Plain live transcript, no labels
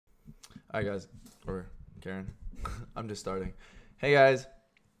Hi guys, or Karen. I'm just starting. Hey guys,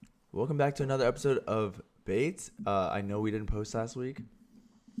 welcome back to another episode of Bates. I know we didn't post last week.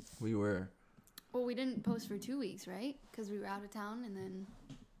 Well, we didn't post for 2 weeks, right? Because we were out of town, and then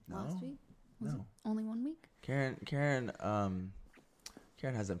last week was it only 1 week? Karen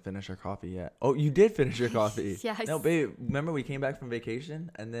hasn't finished her coffee yet. Oh, you did finish your coffee. Yes. No, babe. Remember we came back from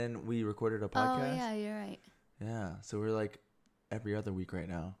vacation and then we recorded a podcast. Oh yeah, you're right. Yeah, so we're like every other week right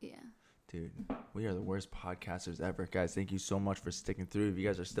now. Yeah. Dude, we are the worst podcasters ever. Guys, thank you so much for sticking through. If you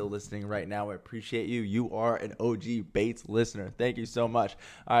guys are still listening right now, I appreciate you. You are an OG Bates listener. Thank you so much.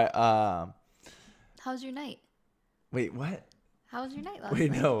 All right. How's your night? Wait, what? How was your night last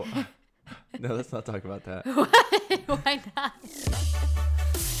Wait, night? no. No, let's not talk about that. Why not?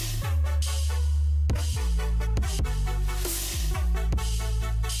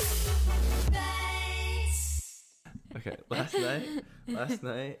 Okay, last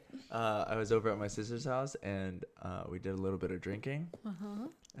night, I was over at my sister's house and we did a little bit of drinking. Uh-huh.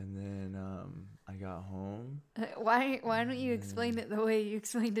 And then I got home. Why don't you explain it the way you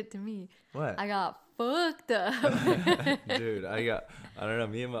explained it to me? What? I got fucked up. Dude, I don't know,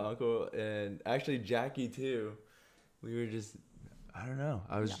 me and my uncle and actually Jackie too. We were just, I don't know.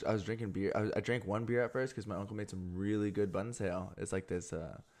 I was drinking beer. I drank one beer at first because my uncle made some really good bun sale. It's like this,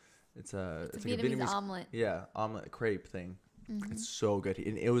 it's like Vietnamese omelet. Yeah, omelet crepe thing. Mm-hmm. It's so good.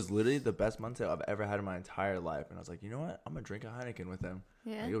 And it was literally the best bun sale I've ever had in my entire life. And I was like, you know what? I'm gonna drink a Heineken with him.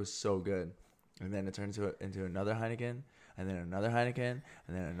 Yeah. Like, it was so good. And then it turned into another Heineken, and then another Heineken,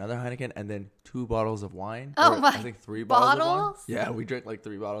 and then another Heineken, and then 2 bottles of wine. Oh my! I think 3 bottles of wine. Bottles? Yeah, we drank like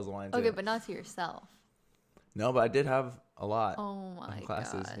 3 bottles of wine. Okay, too. but not to yourself. No, but I did have a lot. Oh my in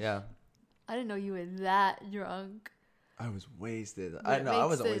classes. gosh. Yeah, I didn't know you were that drunk. I was wasted. But I it know I makes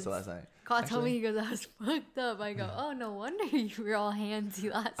wasn't wasted sense. last night. Scott told me, Actually- he goes, I was fucked up. I go, oh, no wonder you were all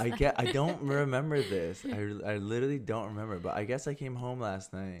handsy last night. I don't remember this. I literally don't remember. But I guess I came home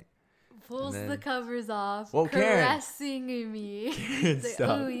last night. Pulls then- the covers off, Whoa, Karen. caressing me. Karen, He's like, stop.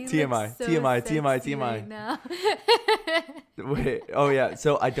 "Oh, you TMI, look so TMI, TMI, sexy TMI. right now." Wait. Oh yeah.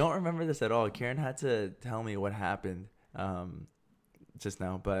 So I don't remember this at all. Karen had to tell me what happened just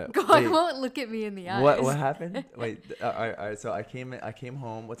now. But God wait, won't look at me in the eyes. what happened? Wait. All right. So I came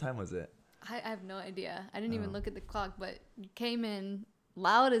home. What time was it? I have no idea. I didn't Oh. even look at the clock, but you came in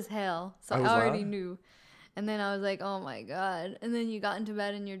loud as hell, so I I was already loud? knew. And then I was like, oh my God. And then you got into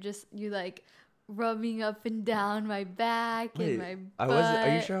bed and you like rubbing up and down my back Wait. and my butt. I wasn't.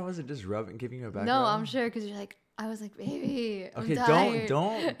 Are you sure I wasn't just giving you a back No, rub? I'm sure because you're like, I was like, baby, I'm Okay. tired.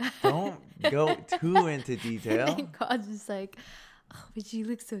 Don't go too into detail. And God's just like, oh, but you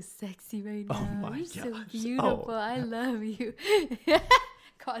look so sexy right now. Oh my You're so gosh. beautiful. Oh. I love you.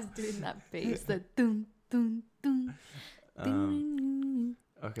 God's doing that face, the dun dun dun. dun.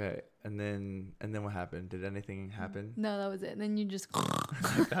 Okay. And then what happened? Did anything happen? No, that was it. And then you just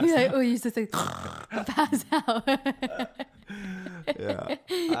you're like, oh, you just like pass out. Yeah,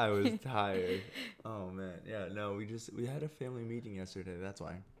 I was tired. Oh man, yeah. No, we had a family meeting yesterday. That's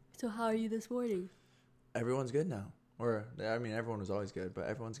why. So how are you this morning? Everyone's good now. Or I mean, everyone was always good, but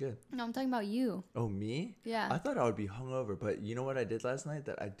everyone's good. No, I'm talking about you. Oh, me? Yeah. I thought I would be hungover, but you know what I did last night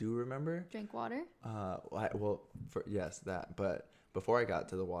that I do remember? Drink water. Yes, that. But before I got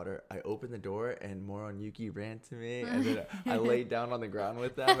to the water, I opened the door and Moro and Yuki ran to me, and then I laid down on the ground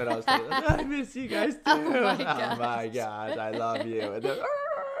with them, and I was like, I miss you guys too. Oh my Oh my gosh, I love you. And then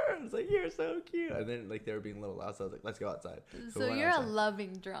I was like, you're so cute. And then like they were being a little loud, so I was like, let's go outside. So we went you're outside. a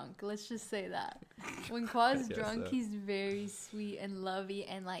loving drunk. Let's just say that. When Quad's guess drunk, so. he's very sweet and lovey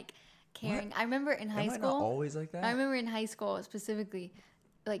and like caring. I remember in high Am I school. not always like that? I remember in high school specifically,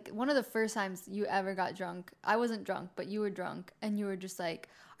 like one of the first times you ever got drunk. I wasn't drunk, but you were drunk, and you were just like,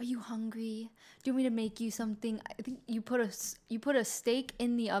 "Are you hungry? Do you want me to make you something?" I think you put a steak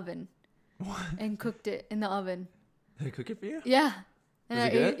in the oven What? and cooked it in the oven. Did I cook it for you? Yeah. And Was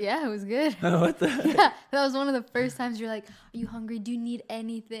it I ate, good? yeah, it was good. What the? Yeah, that was one of the first times you're like, "Are you hungry? Do you need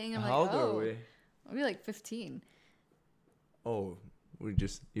anything?" I'm How like, old "Oh, are we? Maybe like 15." Oh, you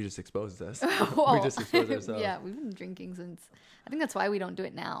just exposed us. Whoa. We just exposed ourselves. Yeah, we've been drinking since. I think that's why we don't do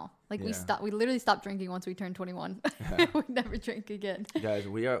it now. Like Yeah. we literally stopped drinking once we turned 21. Yeah. We never drink again. Guys,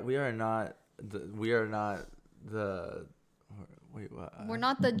 we are not the wait, what? We're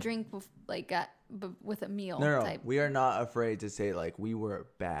not the drink with a meal No, type. we are not afraid to say like we were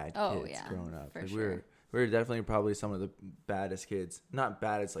bad Oh, kids yeah, growing up. for Like, sure. we were definitely probably some of the baddest kids. Not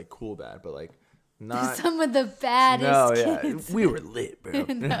bad, it's like cool bad, but like not. Some of the baddest No, yeah, kids. we were lit, bro.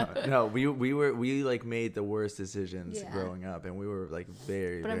 No. No, we like made the worst decisions Yeah. growing up, and we were like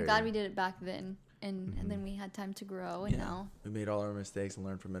very. But I'm very, glad we did it back then. and then we had time to grow, and now we made all our mistakes and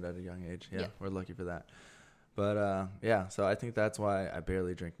learned from it at a young age. Yeah, Yeah. we're lucky for that. But yeah, so I think that's why I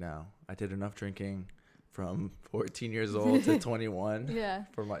barely drink now. I did enough drinking from 14 years old to 21 yeah.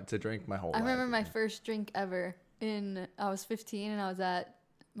 to drink my whole I life. remember my first drink ever I was 15 and I was at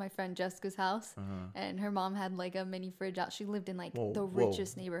my friend Jessica's house, and her mom had like a mini fridge out. She lived in like the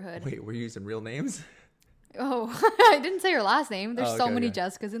richest neighborhood. Wait, we're using real names? Oh, I didn't say her last name. There's so many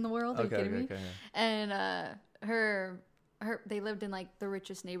Jessicas in the world. Are you kidding me? Okay. And they lived in like the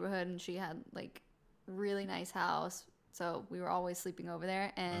richest neighborhood, and she had like really nice house. So we were always sleeping over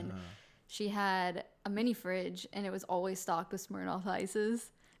there, and she had a mini fridge, and it was always stocked with Smirnoff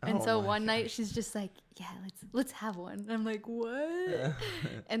Ices. And so one night she's just like, yeah, let's have one. And I'm like, what?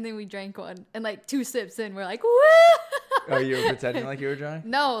 And then we drank one, and like 2 sips in, we're like, what? Oh, you were pretending like you were drunk?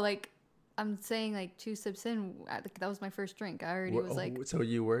 No, like I'm saying like 2 sips in, that was my first drink. I already was like, so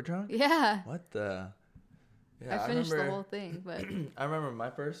you were drunk? yeah. What the? Yeah, I finished the whole thing, but I remember my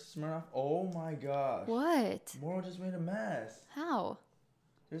first Smirnoff. Oh my gosh. what? Moral just made a mess. How?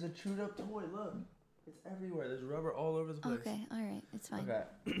 There's a chewed up toy. Look. It's everywhere. There's rubber all over the place. Okay, all right, it's fine. Okay.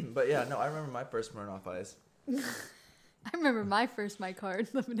 But yeah, no, I remember my first Smirnoff Ice. I remember my first My Card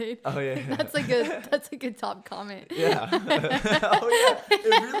lemonade. Oh yeah. That's like a top comment. Yeah. Oh yeah. It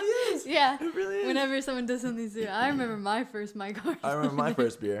really is. Yeah. It really is. Whenever someone does something serious, I remember my first My Card. I remember my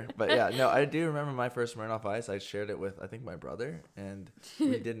first beer. But yeah, no, I do remember my first Smirnoff Ice. I shared it with I think my brother, and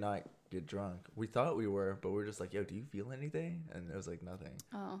we did not get drunk. We thought we were, but we were just like, yo, do you feel anything? And it was like nothing.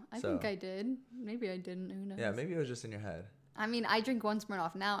 Oh, I think I did. Maybe I didn't. Who knows? Yeah, maybe it was just in your head. I mean, I drink one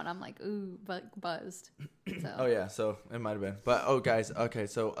Smirnoff now, and I'm like, ooh, buzzed. So. Oh yeah, so it might have been. But guys, okay,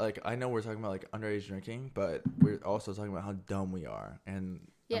 so like I know we're talking about like underage drinking, but we're also talking about how dumb we are. And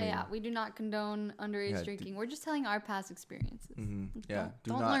yeah, we do not condone underage drinking. We're just telling our past experiences. Mm-hmm. Yeah,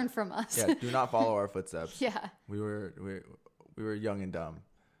 don't learn from us. Yeah, do not follow our footsteps. Yeah, we were young and dumb,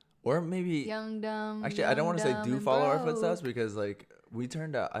 or maybe young dumb. Actually, I don't want to say do follow our footsteps because like. We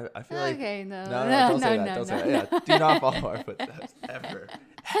turned out. I feel like. Okay, no. Don't say that. Don't say that. Yeah, do not follow our footsteps ever,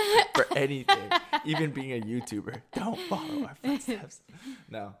 for anything. Even being a YouTuber, don't follow our footsteps.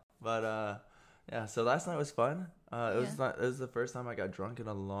 No, but yeah. So last night was fun. It was the first time I got drunk in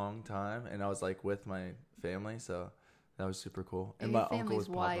a long time, and I was like with my family, so that was super cool. And my uncle was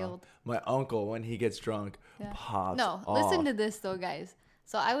wild. My uncle, when he gets drunk, pops. No, listen to this though, guys.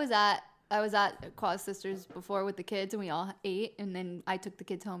 So I was at Qua's sister's before with the kids, and we all ate, and then I took the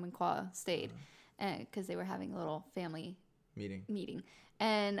kids home, and Qua stayed, because they were having a little family meeting.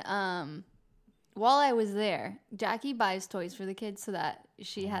 And while I was there, Jackie buys toys for the kids so that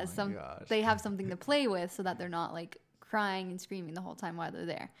they have something to play with, so that they're not like crying and screaming the whole time while they're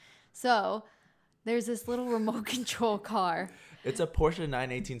there. So there's this little remote control car. It's a Porsche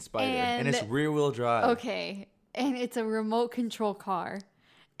 918 Spider, and it's rear wheel drive. Okay, and it's a remote control car.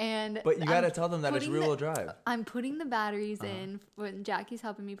 But you gotta tell them that it's rear wheel drive. I'm putting the batteries in when Jackie's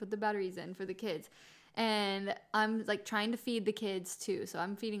helping me put the batteries in for the kids, and I'm like trying to feed the kids too. So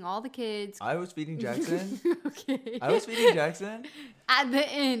I'm feeding all the kids. I was feeding Jackson. Okay. I was feeding Jackson at the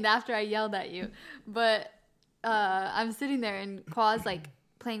end after I yelled at you, but I'm sitting there and Qua's like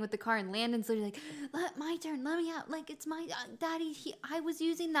playing with the car, and Landon's literally like, my turn, let me out, like it's my daddy. I was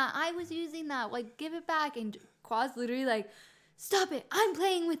using that, like give it back. And Qua's literally like, stop it, I'm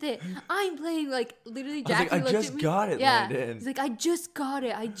playing with it. I'm playing, like, literally Jackie looked at me. I just got it, Landon. He's like, I just got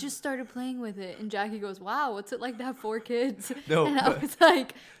it. I just started playing with it. And Jackie goes, wow, what's it like to have 4 kids? No. And I was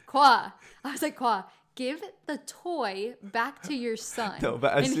like, Qua, give the toy back to your son. No,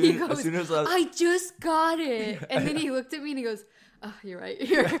 but as soon as I just got it. And then he looked at me and he goes, oh, you're right.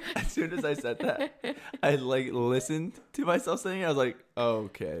 As soon as I said that, I like listened to myself saying it. I was like,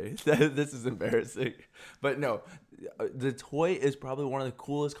 okay, this is embarrassing. But no, the toy is probably one of the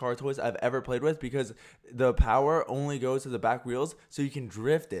coolest car toys I've ever played with, because the power only goes to the back wheels, so you can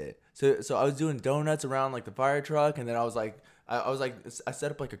drift it. So I was doing donuts around like the fire truck, and then I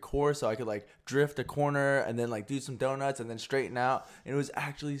set up like a course so I could like drift a corner and then like do some donuts and then straighten out. And it was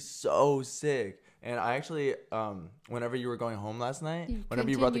actually so sick. And I actually, whenever you were going home last night, whenever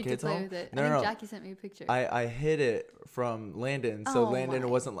you brought the kids home, no, Jackie sent me a picture. I hid it from Landon, so Landon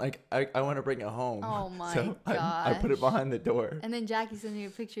wasn't like, I want to bring it home. Oh my so god! I put it behind the door. And then Jackie sent me a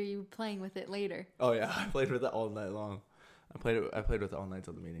picture of you playing with it later. Oh yeah, I played with it all night long. I played with it all night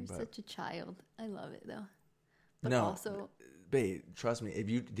till the meeting. You're such a child. I love it though. But no, also, babe, trust me.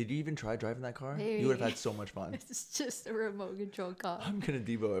 Did you even try driving that car? Baby. You would have had so much fun. It's just a remote control car. I'm gonna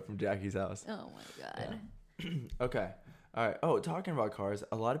Devo it from Jackie's house. Oh my god. Yeah. Okay. All right. Oh, talking about cars,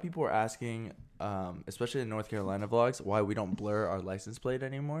 a lot of people were asking, especially in North Carolina vlogs, why we don't blur our license plate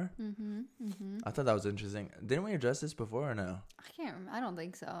anymore. I thought that was interesting. Didn't we address this before or no? I can't remember. I don't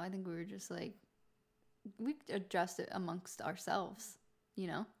think so. I think we were just like, we addressed it amongst ourselves, you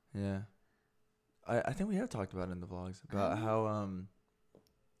know? Yeah. I think we have talked about it in the vlogs about how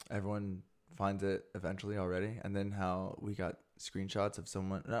everyone finds it eventually already, and then how we got screenshots of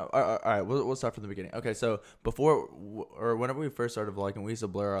someone. No, all right, we'll start from the beginning. Okay, so before or whenever we first started vlogging, we used to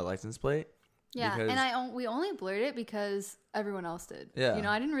blur our license plate. Yeah, and we only blurred it because everyone else did. Yeah, you know,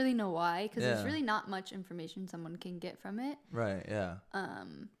 I didn't really know why, because there's really not much information someone can get from it. Right. Yeah.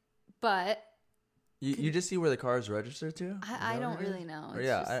 But you just see where the car is registered to. I don't really know. Or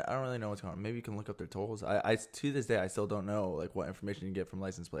yeah, I don't really know what's going on. Maybe you can look up their tolls. I to this day I still don't know like what information you get from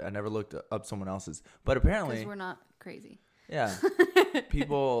license plate. I never looked up someone else's, but apparently because we're not crazy. Yeah,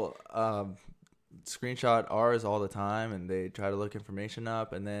 people screenshot ours all the time, and they try to look information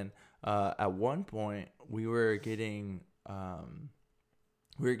up. And then at one point, we were getting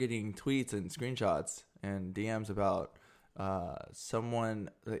tweets and screenshots and DMs about someone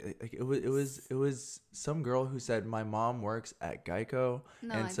like it was some girl who said my mom works at Geico.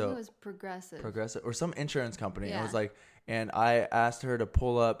 No, and I think it was Progressive or some insurance company. Yeah. It was like, and I asked her to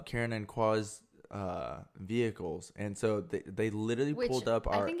pull up Karen and Qua's vehicles, and so they literally pulled up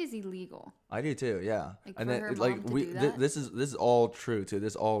our. I think is illegal. I do too, yeah. Like, and for then her like mom to we do that? this is all true too.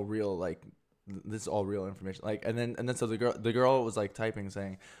 This is all real, like this is all real information. Like and then so the girl was like typing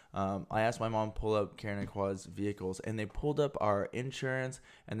saying, I asked my mom to pull up Karen and Qua's vehicles, and they pulled up our insurance,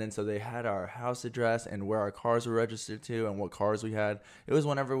 and then so they had our house address and where our cars were registered to and what cars we had. It was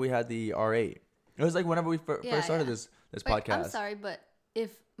whenever we had the R8. It was like whenever we first started this podcast. I'm sorry, but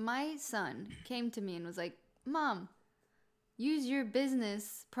if my son came to me and was like, Mom, use your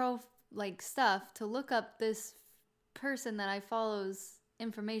business stuff to look up this person that I follow's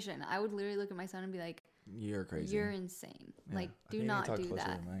information, I would literally look at my son and be like, you're crazy. You're insane. Yeah. Like, do not do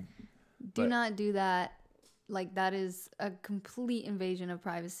that. Do not do that. Like, that is a complete invasion of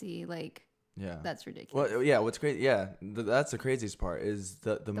privacy. Like, yeah, that's ridiculous. Well, yeah, what's great, yeah, that's the craziest part is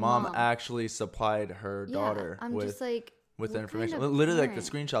the mom actually supplied her daughter with the information, literally like the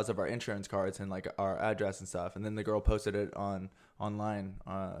screenshots of our insurance cards and like our address and stuff, and then the girl posted it online,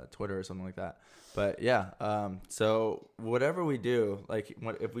 Twitter or something like that. But yeah, so whatever we do, like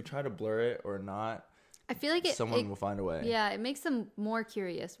if we try to blur it or not, I feel like someone will find a way. Yeah, it makes them more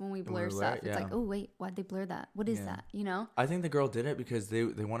curious when we blur stuff. It's like, oh wait, why'd they blur that? What is that? You know? I think the girl did it because they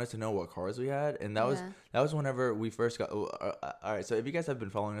wanted to know what cars we had, and that was whenever we first got. All right, so if you guys have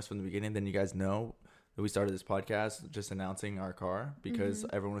been following us from the beginning, then you guys know that we started this podcast just announcing our car because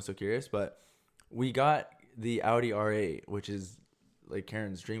everyone was so curious. But we got the Audi R8, which is like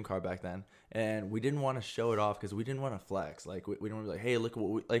Karen's dream car back then, and we didn't want to show it off because we didn't want to flex. Like we didn't want to be like, hey, look at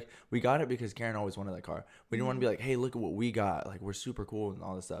what we got it because Karen always wanted that car. We didn't want to be like, hey, look at what we got. Like we're super cool and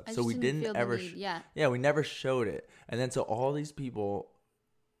all this stuff. So we didn't ever we never showed it. And then so all these people,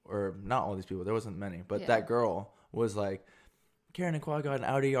 or not all these people, there wasn't many, but that girl was like, Karen and Qua got an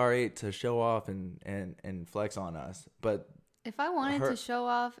Audi R8 to show off and flex on us. But if I wanted to show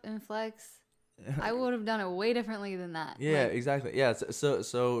off and flex, I would have done it way differently than that. Yeah, exactly. Yeah,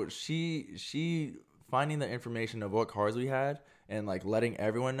 so she finding the information of what cars we had and like letting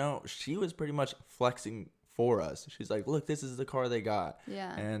everyone know, she was pretty much flexing for us. She's like, look, this is the car they got.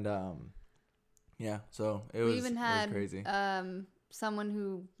 Yeah. And so it was crazy. Someone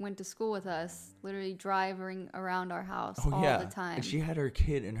who went to school with us literally driving around our house all the time. And she had her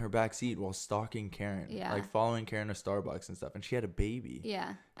kid in her back seat while stalking Karen. Yeah. Like following Karen to Starbucks and stuff. And she had a baby.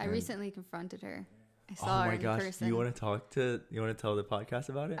 Yeah. I recently confronted her. I saw her in person. You want to tell the podcast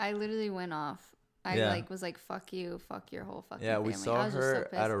about it? I literally went off. I was like, fuck you, fuck your whole fucking family. Yeah, we saw her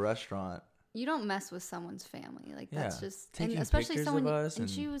at a restaurant. You don't mess with someone's family. Like that's just taking especially pictures someone of us and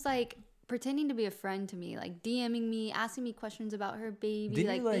she was like pretending to be a friend to me, like DMing me, asking me questions about her baby,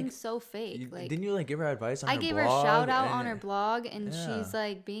 being so fake. Didn't you give her advice on her blog? I gave her a shout out on her blog, and she's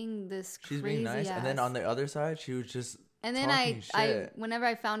like being this crazy being nice. And then on the other side, she was just and then I whenever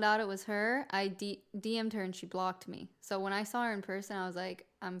I found out it was her, I DM'd her and she blocked me. So when I saw her in person, I was like,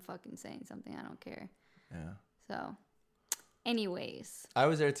 I'm fucking saying something. I don't care. Yeah. So, anyways, I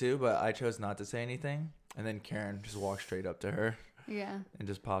was there too, but I chose not to say anything. And then Karen just walked straight up to her. Yeah. And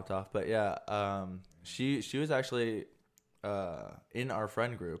just popped off. But yeah, she was actually in our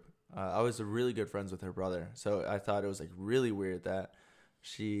friend group. I was really good friends with her brother. So I thought it was like really weird that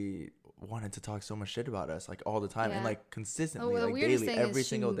she wanted to talk so much shit about us like all the time and like consistently, like daily, every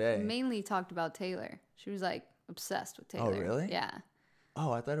single day. Mainly talked about Taylor. She was like obsessed with Taylor. Oh, really? Yeah.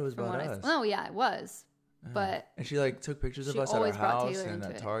 Oh, I thought it was about us. Oh, yeah, it was. But and she like took pictures of she us at our always brought house Taylor and into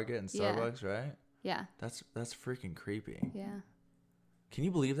at it. Target and Yeah. Starbucks, right? Yeah. That's freaking creepy. Yeah. Can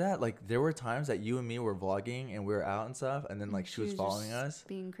you believe that? Like there were times that you and me were vlogging and we were out and stuff, and then like she was following just us.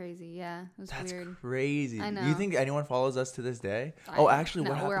 being crazy. Yeah, it was That's weird. crazy. I know. Do you think anyone follows us to this day? No, Actually,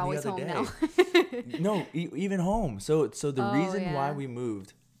 what we're happened always the other home day? now. No, even home. So the Oh, reason why yeah. we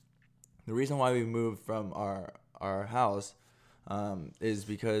moved, from our house, is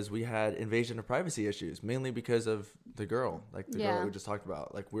because we had invasion of privacy issues, mainly because of the girl, like the girl Yeah. that we just talked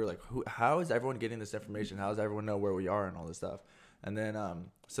about. Like we were like, how is everyone getting this information? How does everyone know where we are and all this stuff? And then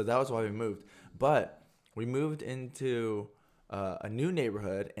so that was why we moved. But we moved into a new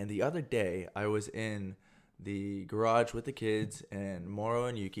neighborhood, and the other day I was in the garage with the kids, and Moro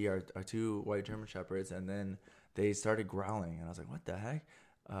and Yuki are two white German shepherds, and then they started growling, and I was like, what the heck?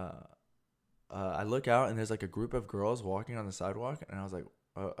 I look out, and there's like a group of girls walking on the sidewalk, and I was like,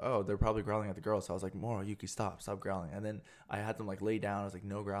 oh, they're probably growling at the girls. So I was like, Moro, Yuki, stop growling. And then I had them like lay down. I was like,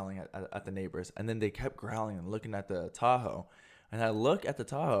 no growling at the neighbors. And then they kept growling and looking at the Tahoe. And I look at the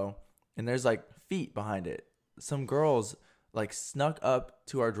Tahoe, and there's like feet behind it. Some girls like snuck up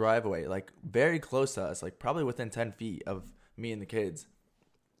to our driveway, like very close to us, like probably within 10 feet of me and the kids.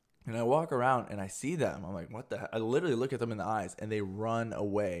 And I walk around and I see them. I'm like, what the heck? I literally look at them in the eyes, and they run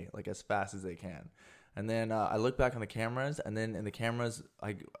away like as fast as they can. And then I look back on the cameras, and then in the cameras,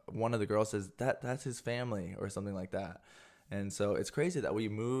 one of the girls says, that's his family or something like that. And so it's crazy that we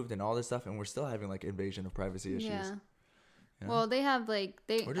moved and all this stuff, and we're still having like invasion of privacy issues. Yeah. You know? Well, they have like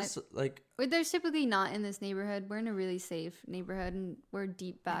We're just like, they're typically not in this neighborhood. We're in a really safe neighborhood, and we're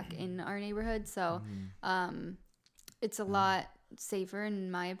deep back in our neighborhood, so it's a lot safer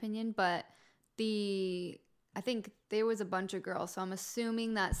in my opinion. But I think there was a bunch of girls, so I'm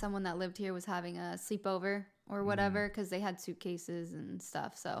assuming that someone that lived here was having a sleepover or whatever, because they had suitcases and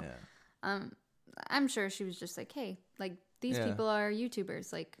stuff. So I'm sure she was just like, hey, like these people are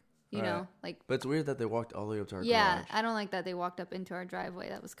YouTubers, like, you know, like. But it's weird that they walked all the way up to our Yeah, garage. I don't like that they walked up into our driveway.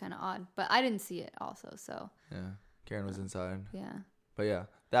 That was kind of odd, but I didn't see it also. So Yeah, Karen was inside. yeah, But yeah,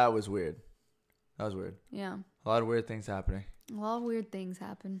 that was weird. yeah. A lot of weird things happening. A lot of weird things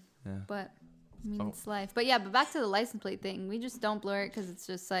happen. Yeah. But I mean, it's life. But yeah, but back to the license plate thing. We just don't blur it because it's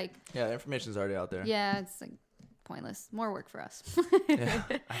just like, Yeah, the information's already out there. yeah, it's like pointless. More work for us. Yeah,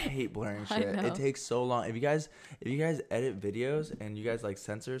 I hate blurring I shit. know. It takes so long. If you guys edit videos and you guys like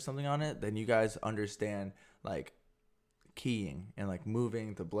censor something on it, then you guys understand like keying and like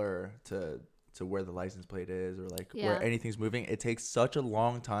moving the blur to where the license plate is, or like Yeah. where anything's moving. It takes such a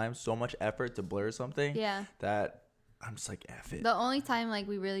long time, so much effort to blur something Yeah. that I'm just like, F it. The only time like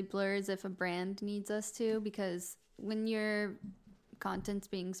we really blur is if a brand needs us to, because when your content's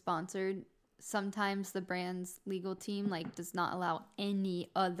being sponsored, sometimes the brand's legal team like does not allow any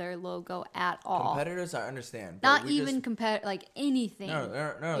other logo at all. Competitors, I understand. but Not we even just- compare like anything. No,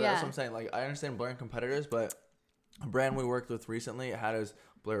 Yeah. that's what I'm saying. Like, I understand blurring competitors, but a brand we worked with recently had us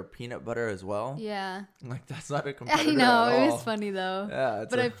blur peanut butter as well. Yeah. Like, that's not a competitor I know, at it all. was funny though. Yeah,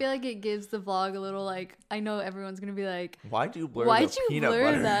 But I feel like it gives the vlog a little like, I know everyone's gonna be like, why'd you blur why'd the you peanut blur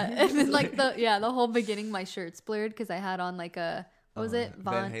butter? that? And then like the whole beginning, my shirt's blurred because I had on like a, what was it?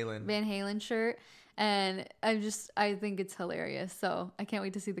 Van Halen. Van Halen shirt. And I think it's hilarious. So I can't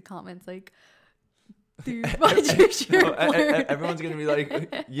wait to see the comments like, dude, why'd your shirt blur? Everyone's gonna be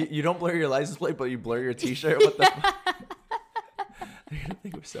like, you don't blur your license plate, but you blur your t-shirt. What the fuck? They're gonna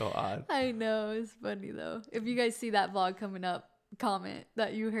think we're so odd. I know, it's funny though. If you guys see that vlog coming up, comment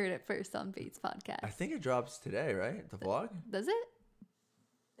that you heard it first on Bates Podcast. I think it drops today, right? The vlog? Does it?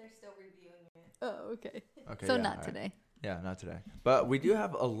 They're still reviewing it. Oh, okay. Okay. So yeah, not all right. today. Yeah, not today. But we do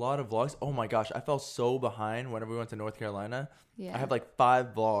have a lot of vlogs. Oh my gosh, I fell so behind whenever we went to North Carolina. Yeah. I have like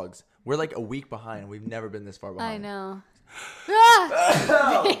 5 vlogs. We're like a week behind. We've never been this far behind. I know.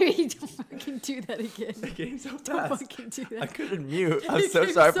 Ah! Baby, don't fucking do that again. The game's so Don't fast. fucking do I that. couldn't mute. I'm The so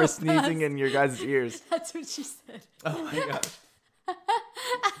game's sorry so for sneezing fast. in your guys' ears. That's what she said. Oh my gosh.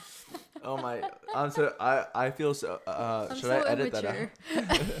 Oh my. I'm so. I feel so. I'm Should so I edit immature.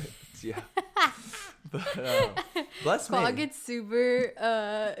 that out? Yeah. But bless me. Paul gets super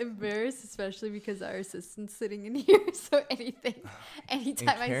embarrassed, especially because our assistant's sitting in here. So anything, And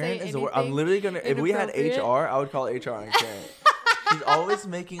anytime I say Karen is the anything, wor- I'm literally gonna. If we had inappropriate. HR, I would call HR on Karen. She's always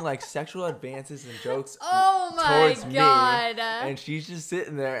making like sexual advances and jokes Oh my towards god, me, and she's just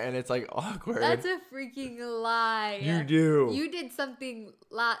sitting there, and it's like awkward. that's a freaking lie. You do. You did something.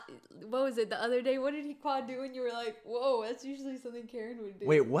 What was it the other day? What did he quad do? And you were like, "Whoa, that's usually something Karen would do."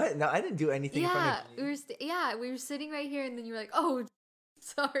 Wait, what? No, I didn't do anything. Yeah, Funny. we were sitting right here, and then you were like, "Oh,"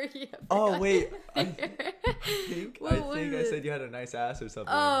 Sorry. I Oh forgot. wait, I think What was I it? said you had a nice ass or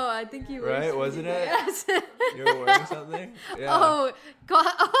something. Oh, I think you were. Right, wasn't it? Yes. You were wearing something. Yeah. Oh God.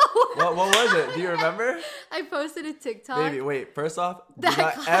 Oh. What was it? Do you remember? I posted a TikTok. Baby, wait. First off, do That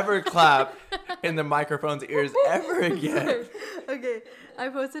not clap. ever clap in the microphone's ears ever again. Okay, I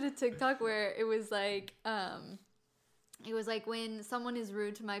posted a TikTok where it was like when someone is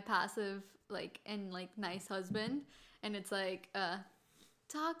rude to my passive and nice husband, and it's like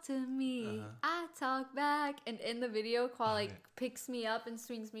talk to me, I talk back, and in the video Kwa picks me up and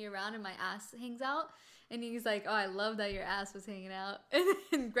swings me around and my ass hangs out. And he's like, "Oh, I love that your ass was hanging out," and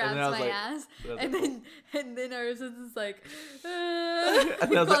then grabs I was my like- ass, I was and then our sister's like, And I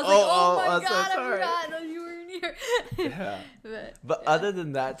was like, Kwa's "Oh, my I'm so God, sorry." I forgot that you were in here." Yeah. But other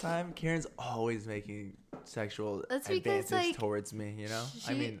than that time, Karen's always making sexual That's because, advances towards me, you know?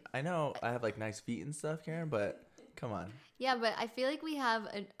 I she- mean, I know I have nice feet and stuff, Karen, but come on. Yeah, but I feel like we have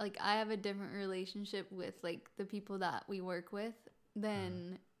I have a different relationship with the people that we work with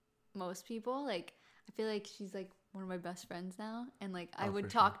than most people. I feel like she's one of my best friends now, and I Oh, would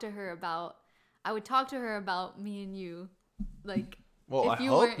for talk to her about me and you, Well, if I you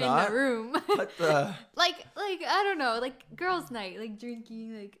hope weren't not. in the room. What the? I don't know, girls' night,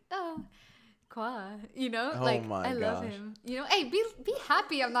 drinking, Kwa, Oh my I love gosh. him. Hey, be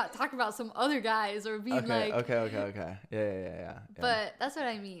happy I'm not talking about some other guys or being Okay. Yeah. But that's what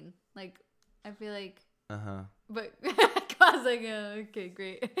I mean. I feel like, Uh but I was like, okay,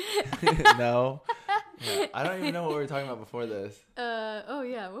 great. huh. No. Yeah, I don't even know what we were talking about before this. Oh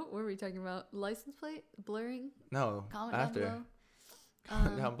yeah, what were we talking about? License plate blurring. No. Comment after. down below.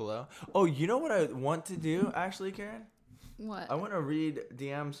 Comment down below. Oh, you know what I want to do actually, Karen? What? I want to read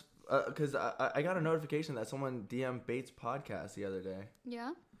DMs because I got a notification that someone DM'd Bates podcast the other day.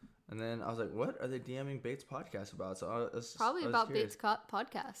 Yeah, And then I was like, what are they DMing Bates podcast about? So probably I was about curious. Bates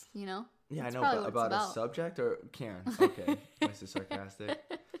podcast. Yeah, That's I know, probably but what it's about a subject or Karen? Okay, this is sarcastic.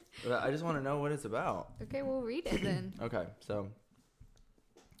 But I just want to know what it's about. Okay, we'll read it then. Okay, so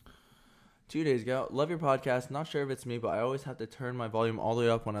 2 days ago, love your podcast. Not sure if it's me, but I always have to turn my volume all the way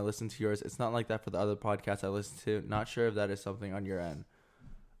up when I listen to yours. It's not like that for the other podcasts I listen to. Not sure if that is something on your end.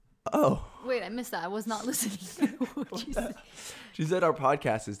 Oh, Wait, I missed that. I was not listening. What'd you say? she said our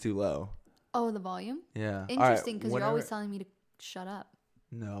podcast is too low. Oh, the volume. Yeah. All right, Interesting, because you're whenever- always telling me to shut up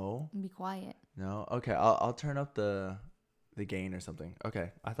No. and be quiet. No. Okay, I'll turn up the gain or something.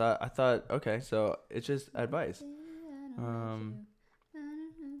 Okay. I thought okay, so it's just advice.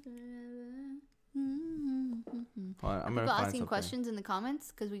 Hold on, I'm gonna People find asking something. questions in the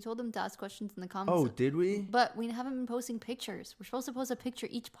comments because we told them to ask questions in the comments. Oh, did we? But we haven't been posting pictures. We're supposed to post a picture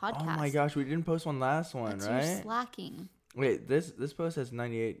each podcast. Oh my gosh, we didn't post one last one, That's right? You're slacking. Wait, this post has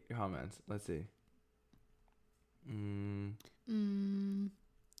 98 comments. Let's see.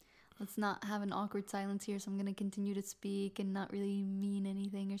 Let's not have an awkward silence here, so I'm going to continue to speak and not really mean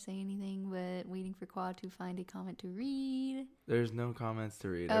anything or say anything, but waiting for Quad to find a comment to read. There's no comments to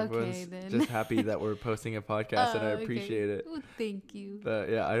read. Okay, Everyone's then. just happy that we're posting a podcast, and I Okay. appreciate it. Well, thank you. But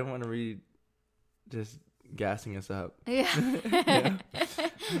yeah, I don't want to read just gassing us up. Yeah. Yeah.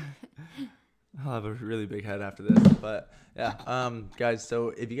 I'll have a really big head after this. But yeah, guys, so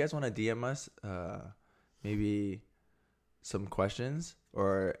if you guys want to DM us, maybe some questions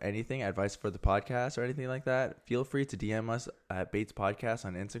or anything, advice for the podcast or anything like that, feel free to DM us at Bates Podcast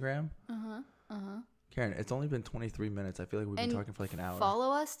on Instagram. Karen, it's only been 23 minutes. I feel like we've been And talking for like an hour.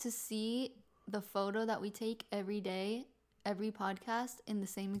 Follow us to see the photo that we take every day, every podcast, in the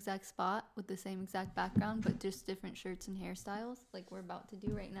same exact spot with the same exact background, but just different shirts and hairstyles, like we're about to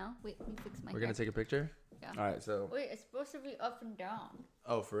do right now. Wait, let me fix my We're hair. going to take a picture? Yeah. All right, so. Wait, it's supposed to be up and down.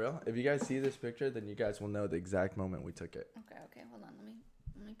 Oh, for real? If you guys see this picture, then you guys will know the exact moment we took it. Okay, hold on.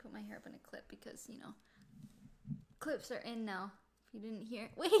 Let me put my hair up in a clip because, clips are in now. If you didn't hear.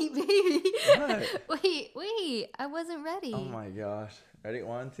 Wait, baby. What? Wait. I wasn't ready. Oh my gosh. Ready?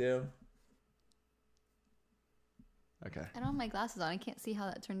 1, 2. Okay. I don't have my glasses on. I can't see how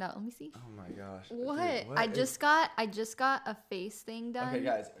that turned out. Let me see. Oh my gosh. What? Dude, I just got a face thing done. Okay,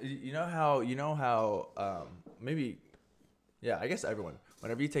 guys. You know how maybe, yeah, I guess everyone,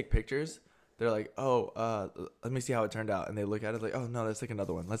 whenever you take pictures, they're like, oh, let me see how it turned out. And they look at it like, oh no, let's take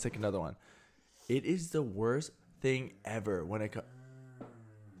another one. Let's take another one. It is the worst thing ever when it comes.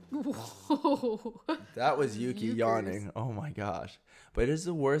 Whoa. That was Yuki Euchers. yawning. Oh my gosh. But it is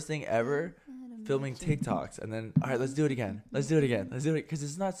the worst thing ever filming TikToks. And then, all right, let's do it again. Let's do it again. Let's do it. Because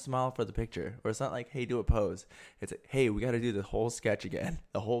it's not smile for the picture. Or it's not like, hey, do a pose. It's like, hey, we got to do the whole sketch again.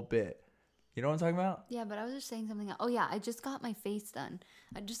 The whole bit. You know what I'm talking about? Yeah, but I was just saying something else. Oh yeah, I just got my face done.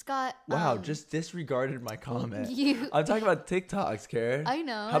 I just got. Wow, just disregarded my comment. You. I'm talking about TikToks, Karen. I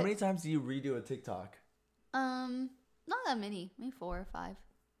know. How many times do you redo a TikTok? Not that many. Maybe 4 or 5.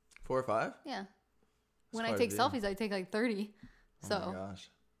 4 or 5? Yeah. That's When I quite a take few. selfies, I take like 30. So. Oh my gosh.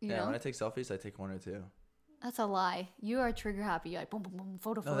 You Yeah, know? when I take selfies, I take 1 or 2. That's a lie. You are trigger happy. You're like boom, boom, boom,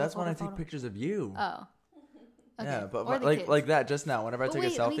 photo. No, that's when I photo. take pictures of you. Oh. Okay. Yeah, but Or the like kids. like that just now. Whenever I But take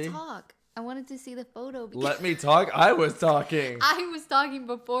wait, a let me selfie, talk. I wanted to see the photo. Because let me talk. I was talking. I was talking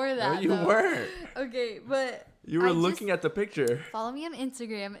before that. No, you though. weren't. Okay, but You were I looking just- at the picture. follow me on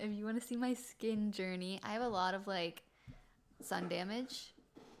Instagram if you want to see my skin journey. I have a lot of like sun damage.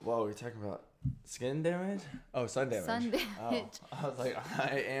 Whoa, we're talking about skin damage? Oh, sun damage. Sun Oh, damage. I was like,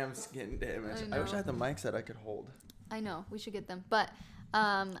 I am skin damage. I wish I had the mics that I could hold. I know we should get them, but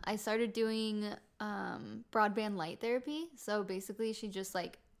I started doing broadband light therapy. So basically, she just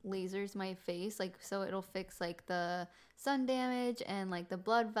like lasers my face, like so it'll fix like the sun damage and like the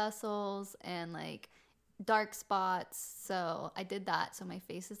blood vessels and like dark spots. So I did that. So my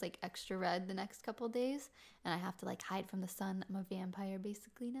face is like extra red the next couple of days, and I have to like hide from the sun. I'm a vampire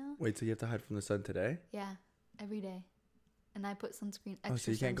basically now. Wait, so you have to hide from the sun today? Yeah, every day, and I put sunscreen. Oh, so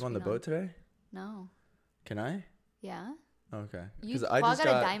extra you can't go on the sunscreen boat today? No. Can I? Yeah. Okay. You Because I just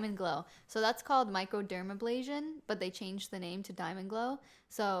got got a Diamond Glow. So that's called microdermablation, but they changed the name to Diamond Glow.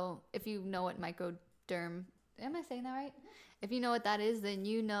 So if you know what microderm, am I saying that right? If you know what that is, then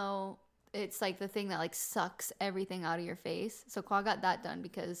you know it's like the thing that like sucks everything out of your face. So Qua got that done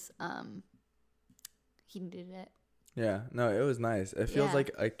because he needed it. Yeah, no, it was nice. It feels Yeah.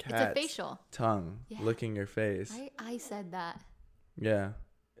 like a It's a cat's facial. tongue Yeah. licking your face. I said that. Yeah,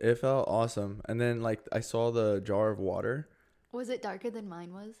 it felt awesome. And then like I saw the jar of water. Was it darker than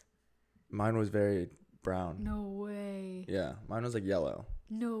mine was? Mine was very brown. No way. Yeah, mine was like yellow.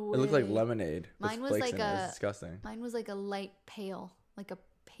 No way. It looked like lemonade. with Mine was flakes like in it. It was a- disgusting. Mine was like a light pale, like a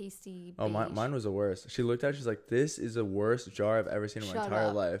pasty. Oh, beige. mine was the worst. She looked at it. She's like, "This is the worst jar I've ever seen in my Shut entire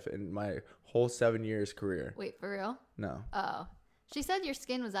up. life in my whole 7 years career." Wait, for real? No. Oh. She said your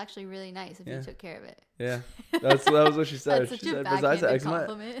skin was actually really nice if Yeah. you took care of it. Yeah, that was what she said. That's She such a said, besides the backhanded eczema,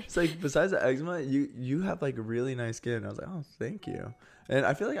 compliment. it's like besides the eczema, you have like really nice skin. I was like, oh, thank you. And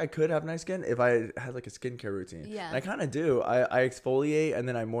I feel like I could have nice skin if I had like a skincare routine. Yeah. And I kind of do. I exfoliate and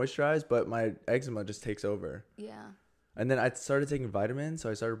then I moisturize, but my eczema just takes over. Yeah. And then I started taking vitamins, so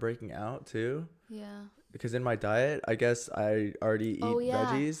I started breaking out too. Yeah. Because in my diet, I guess I already eat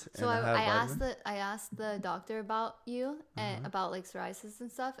veggies. So and I have asked vitamins. I asked the doctor about you and Uh-huh. about like psoriasis and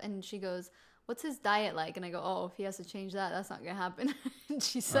stuff, and she goes, "What's his diet like?" And I go, "Oh, if he has to change that, that's not gonna happen." And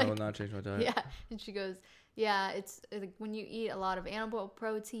she's I will like, not change my diet. "Yeah," and she goes, "Yeah, it's like when you eat a lot of animal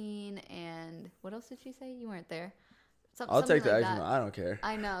protein and what else did she say? You weren't there. I'll take the like eczema. that. I don't care.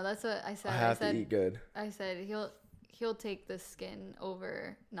 I know that's what I said. I have said, to eat good. I said he'll take the skin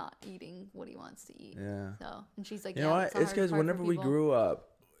over not eating what he wants to eat. Yeah. So and she's like, You know what? that's the It's hard because part for whenever we people. grew up,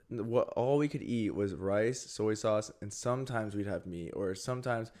 what all we could eat was rice, soy sauce, and sometimes we'd have meat, or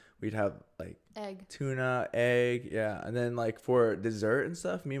sometimes we'd have like Egg. tuna, egg, yeah. And then like for dessert and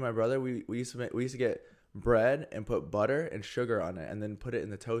stuff, me and my brother, we used to get bread and put butter and sugar on it, and then put it in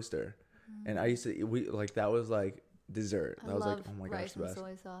the toaster. And I used to that was like dessert. I That was love like, oh my gosh, rice the and best.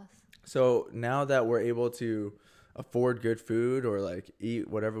 soy sauce. So now that we're able to afford good food or like eat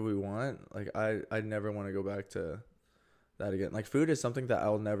whatever we want, like I never want to go back to that again. Like food is something that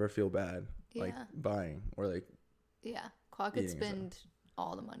I'll never feel bad like Yeah. buying or like Yeah, Qua could eating and spend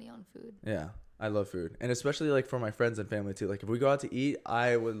all the money on food. yeah. I love food, and especially like for my friends and family too. Like if we go out to eat,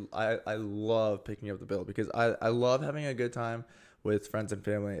 I love picking up the bill because I love having a good time with friends and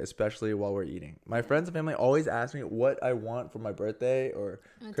family, especially while we're eating. My friends and family always ask me what I want for my birthday or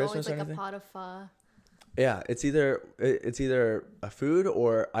And it's Christmas always or like anything. a pot of pho. Yeah, it's either a food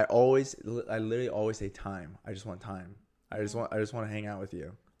or I literally always say time. I just want time. I just want to hang out with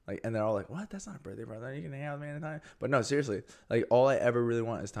you. Like, and they're all like, "What? That's not a birthday, brother. You can hang out with me anytime." But no, seriously, like all I ever really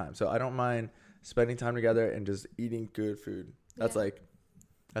want is time. So I don't mind spending time together and just eating good food. That's Yeah.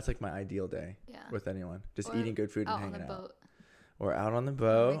 like my ideal day Yeah. with anyone. Just Or eating good food and Out on hanging the out. boat. Or out on the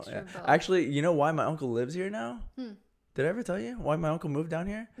boat. mixture Yeah. of both. Actually, you know why my uncle lives here now? Hmm. Did I ever tell you why my uncle moved down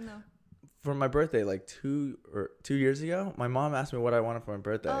here? No. For my birthday, like 2 years ago, my mom asked me what I wanted for my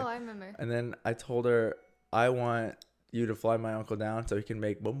birthday. Oh, I remember. And then I told her, I want you to fly my uncle down so he can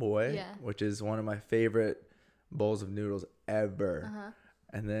make bumboy, Yeah. which is one of my favorite bowls of noodles ever. Uh-huh.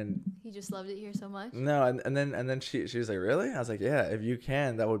 And then He just loved it here so much. no, and then she was like, really? I was like, yeah, if you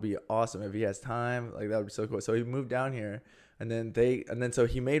can, that would be awesome. If he has time, like that would be so cool. So he moved down here, and then so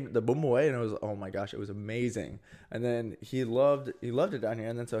he made the boom away, and it was, oh my gosh, it was amazing. And then he loved it down here.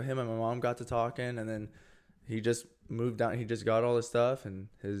 And then so him and my mom got to talking, and then he just moved down. He just got all his stuff and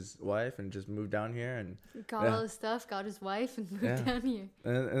his wife, and just moved down here, and Got all his stuff, got his wife, and moved down here.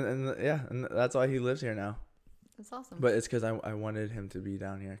 and that's why he lives here now. That's awesome. But it's because I wanted him to be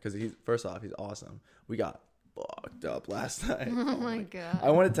down here because first off, he's awesome. We got fucked up last night. Oh my god.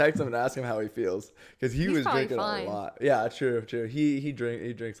 I want to text him and ask him how he feels because he He's was probably drinking fine. a lot. Yeah, true. He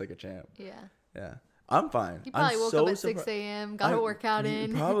drinks like a champ. Yeah. Yeah, I'm fine. He probably I'm woke so up at 6 a.m., got a workout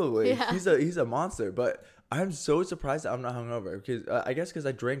in. Probably. Yeah. He's a monster. But I'm so surprised that I'm not hungover because I guess because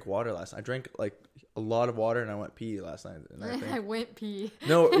I drank water last night. I drank like a lot of water and I went pee last night. And I think, I went pee.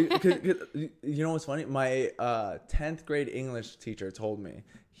 no, 'cause you know what's funny? My 10th grade English teacher told me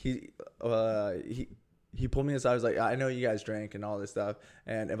he pulled me aside. I was like, I know you guys drank and all this stuff,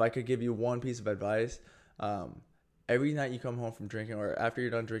 and if I could give you one piece of advice, every night you come home from drinking or after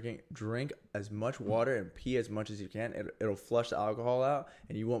you're done drinking, drink as much water and pee as much as you can. It'll flush the alcohol out,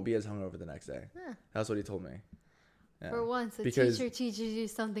 and you won't be as hungover the next day. Huh. That's what he told me. Yeah. For once, a Because teacher teaches you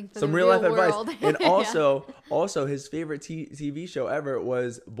something for some the real life world. advice, and Yeah. also his favorite TV show ever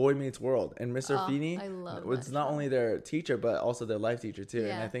was Boy Meets World, and Mr. Oh, Feeney I love was that not show. only their teacher but also their life teacher too. And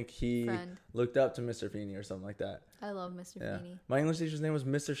Yeah, I think he friend. looked up to Mr. Feeney or something like that. I love Mr. Yeah, Feeney. my English teacher's name was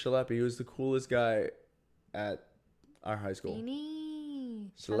Mr. Shalepi. He was the coolest guy at our high school.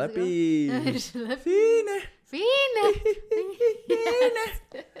 Feeney. Shalepi. Shalepi. Feeney. Feeney. Yes.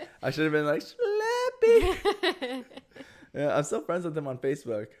 I should have been like Shalepi. Yeah, I'm still friends with him on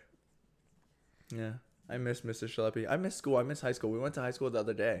Facebook. Yeah, I miss Mr. Shalepi. I miss school. I miss high school. We went to high school the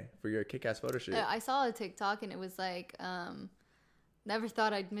other day for your kick-ass photo shoot. I saw a TikTok and it was like, never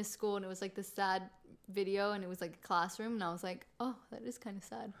thought I'd miss school, and it was like this sad video, and it was like a classroom, and I was like, oh, that is kind of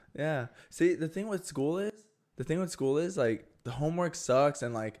sad. Yeah. See, the thing with school is like the homework sucks,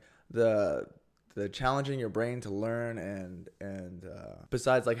 and like the challenging your brain to learn, and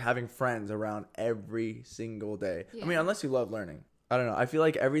besides like having friends around every single day. Yeah. I mean, unless you love learning. I don't know. I feel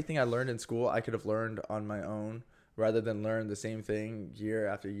like everything I learned in school, I could have learned on my own rather than learn the same thing year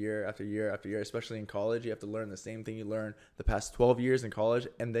after year after year after year, especially in college. You have to learn the same thing you learned the past 12 years in college,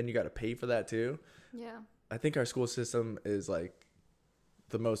 and then you got to pay for that too. Yeah. I think our school system is like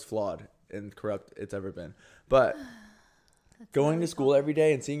the most flawed and corrupt it's ever been. But going to school every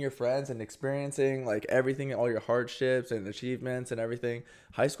day and seeing your friends and experiencing like everything, all your hardships and achievements and everything,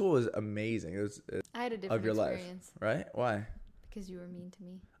 hye school was amazing. It was I had a different of your experience life, right? Why? because you were mean to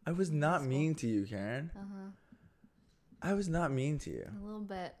me. I was not mean to you, Karen. Uh-huh. I was not mean to you. A little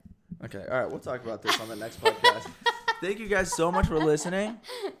bit. Okay, all right, we'll talk about this on the next podcast. Thank you guys so much for listening.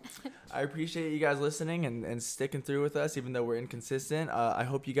 I appreciate you guys listening and sticking through with us, even though we're inconsistent. I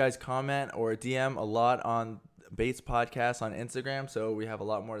hope you guys comment or DM a lot on Bates Podcast on Instagram, so we have a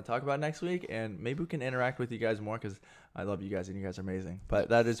lot more to talk about next week, and maybe we can interact with you guys more because I love you guys and you guys are amazing. But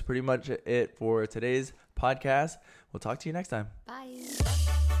that is pretty much it for today's podcast. We'll talk to you next time. Bye.